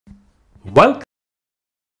Welcome.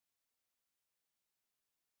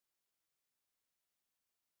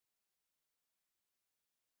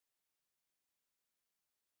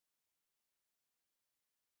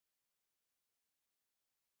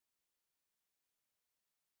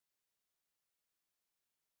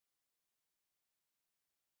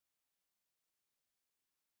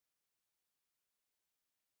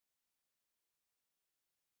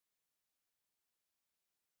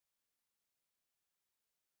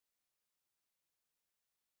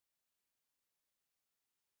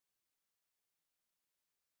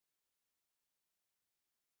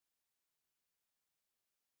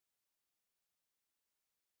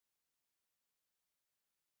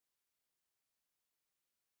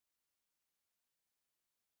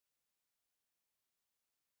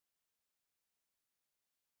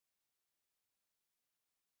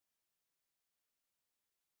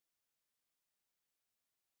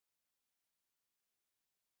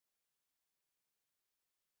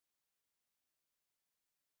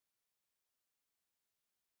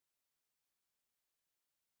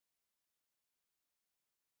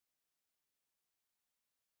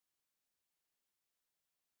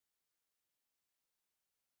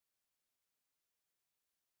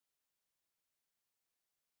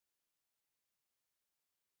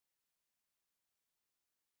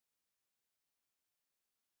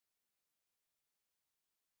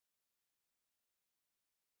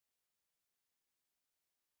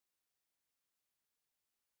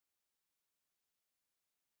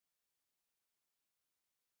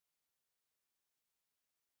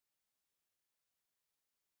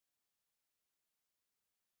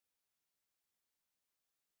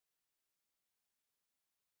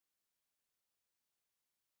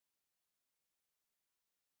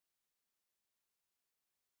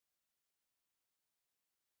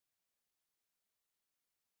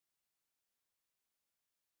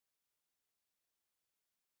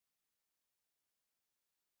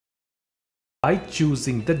 By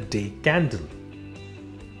choosing the day candle.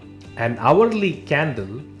 An hourly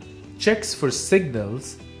candle checks for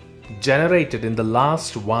signals generated in the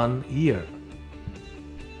last 1 year.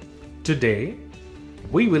 Today,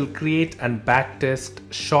 we will create and backtest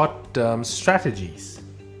short-term strategies.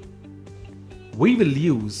 We will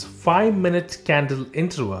use 5-minute candle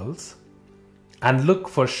intervals and look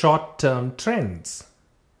for short-term trends.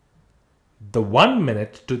 The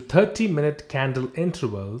 1-minute to 30-minute candle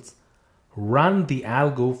intervals run the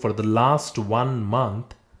algo for the last 1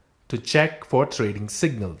 month to check for trading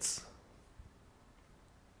signals.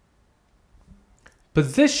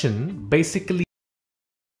 Position basically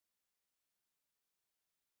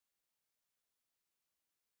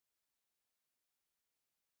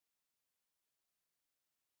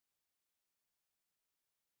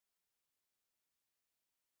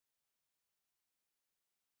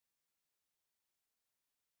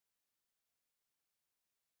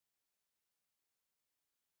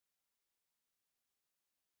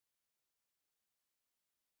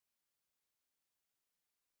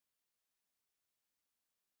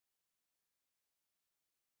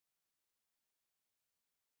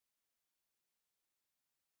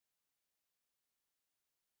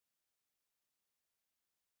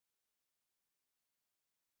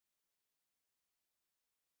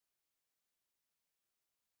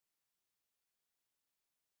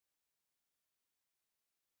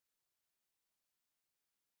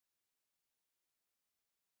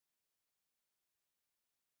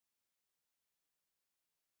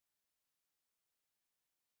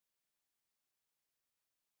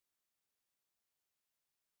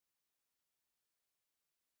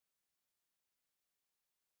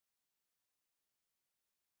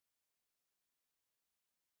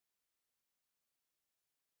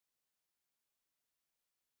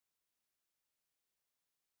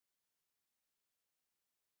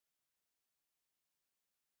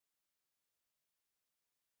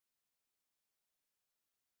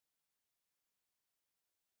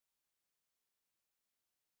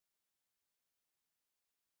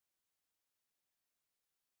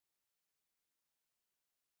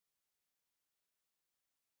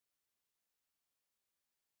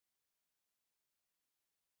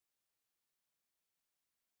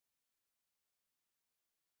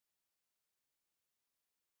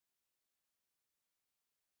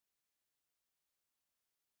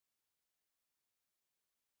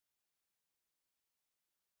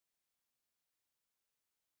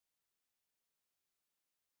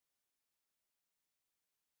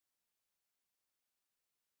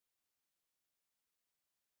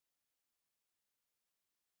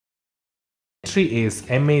entry is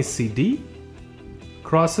MACD,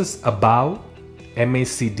 crosses above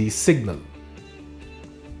MACD signal.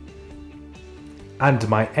 and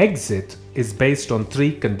my exit is based on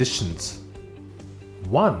 3 conditions.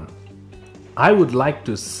 1. I would like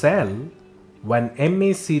to sell when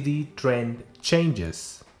MACD trend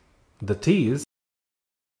changes. That is,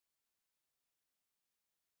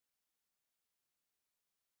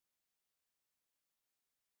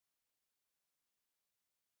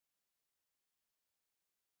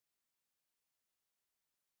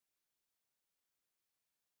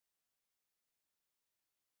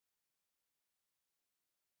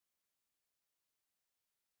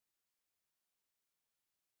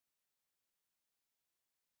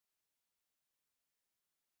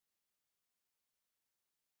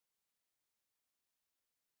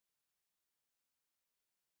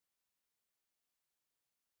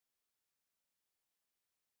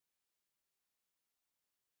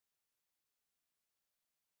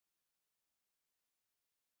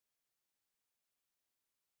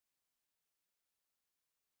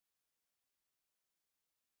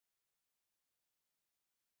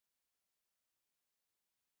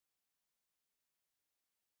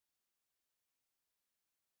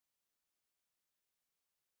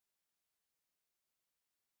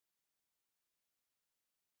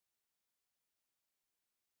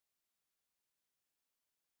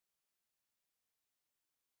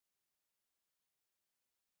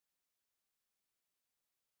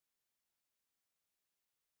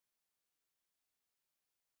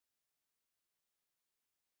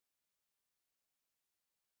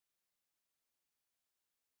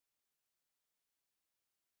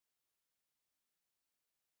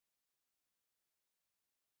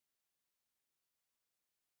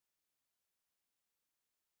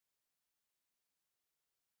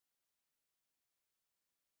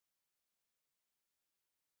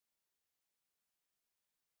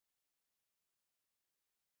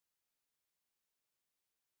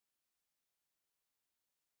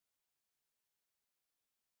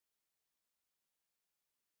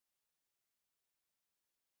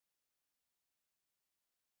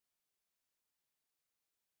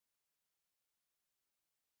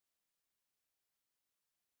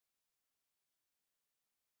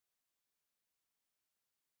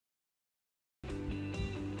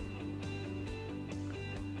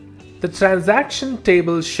 the transaction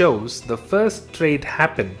table shows the first trade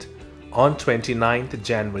happened on 29th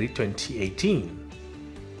January 2018.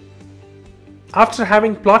 After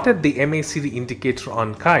having plotted the MACD indicator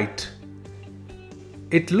on kite,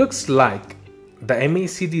 it looks like the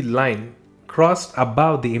MACD line crossed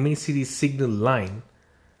above the MACD signal line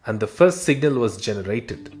and the first signal was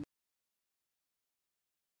generated.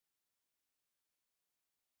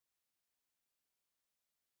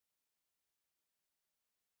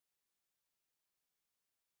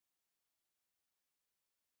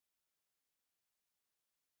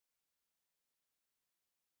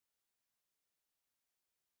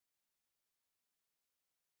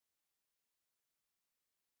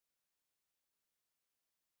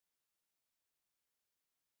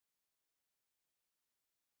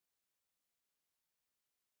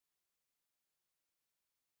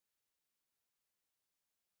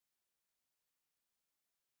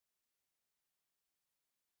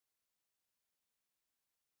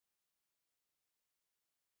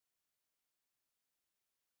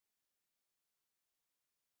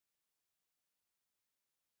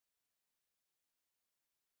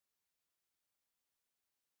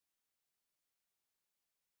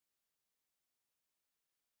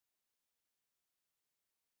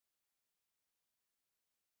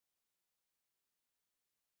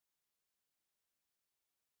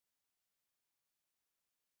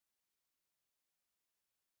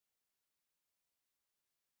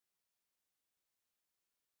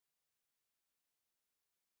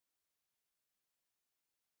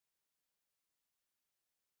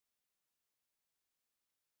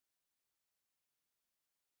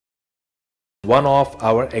 One of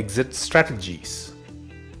our exit strategies.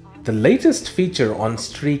 The latest feature on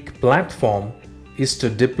Streak platform is to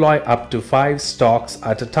deploy up to 5 stocks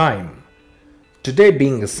at a time. Today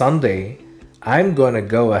being a Sunday, I'm gonna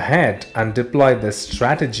go ahead and deploy this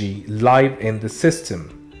strategy live in the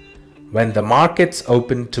system. When the markets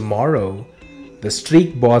open tomorrow, the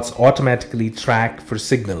Streak bots automatically track for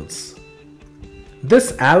signals.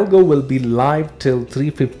 This algo will be live till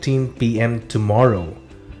 3:15 p.m. tomorrow,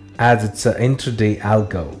 as it's an intraday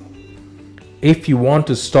algo. If you want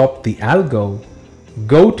to stop the algo,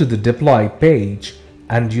 go to the deploy page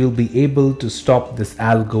and you'll be able to stop this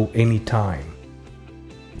algo anytime.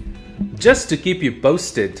 Just to keep you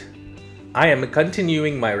posted, I am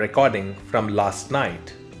continuing my recording from last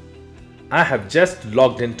night. I have just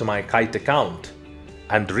logged into my Kite account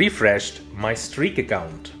and refreshed my Streak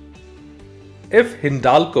account. If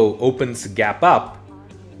Hindalco opens gap up,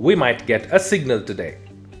 we might get a signal today.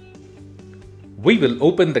 We will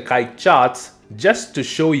open the kite charts just to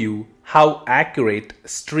show you how accurate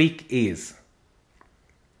streak is.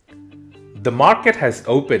 The market has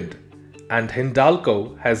opened and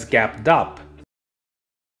Hindalco has gapped up.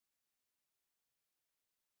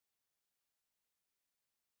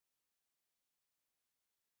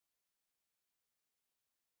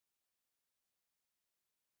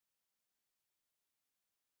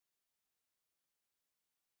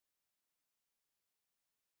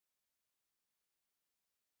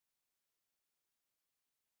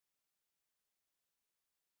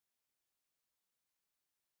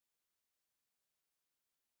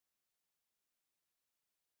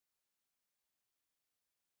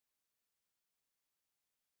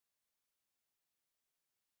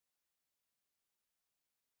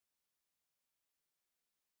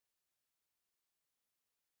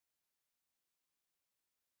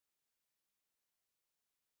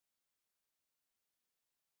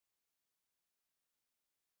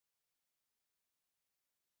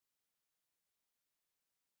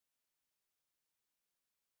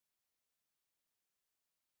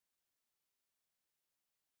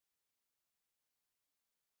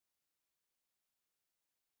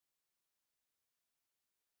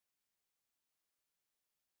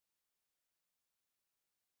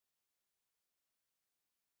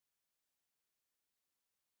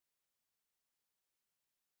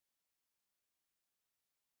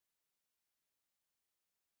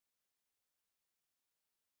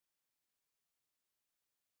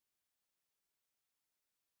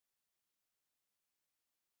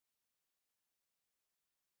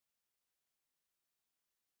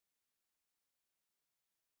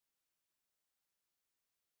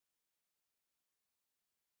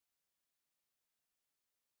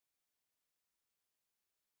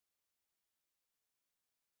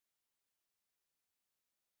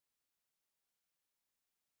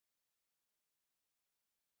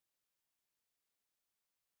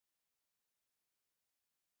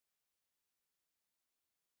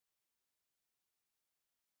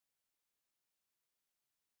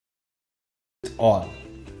 All.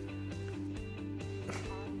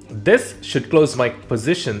 This should close my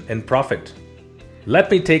position in profit.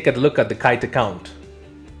 Let me take a look at the kite account.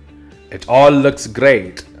 It all looks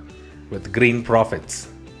great with green profits.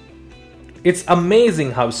 It's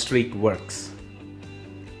amazing how streak works.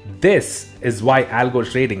 This is why algo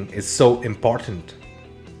trading is so important.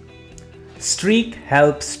 Streak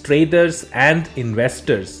helps traders and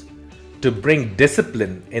investors to bring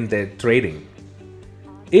discipline in their trading.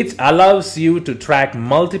 It allows you to track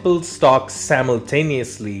multiple stocks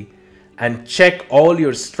simultaneously and check all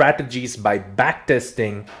your strategies by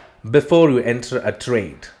backtesting before you enter a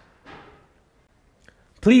trade.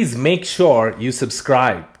 Please make sure you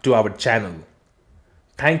subscribe to our channel.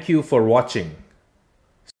 Thank you for watching.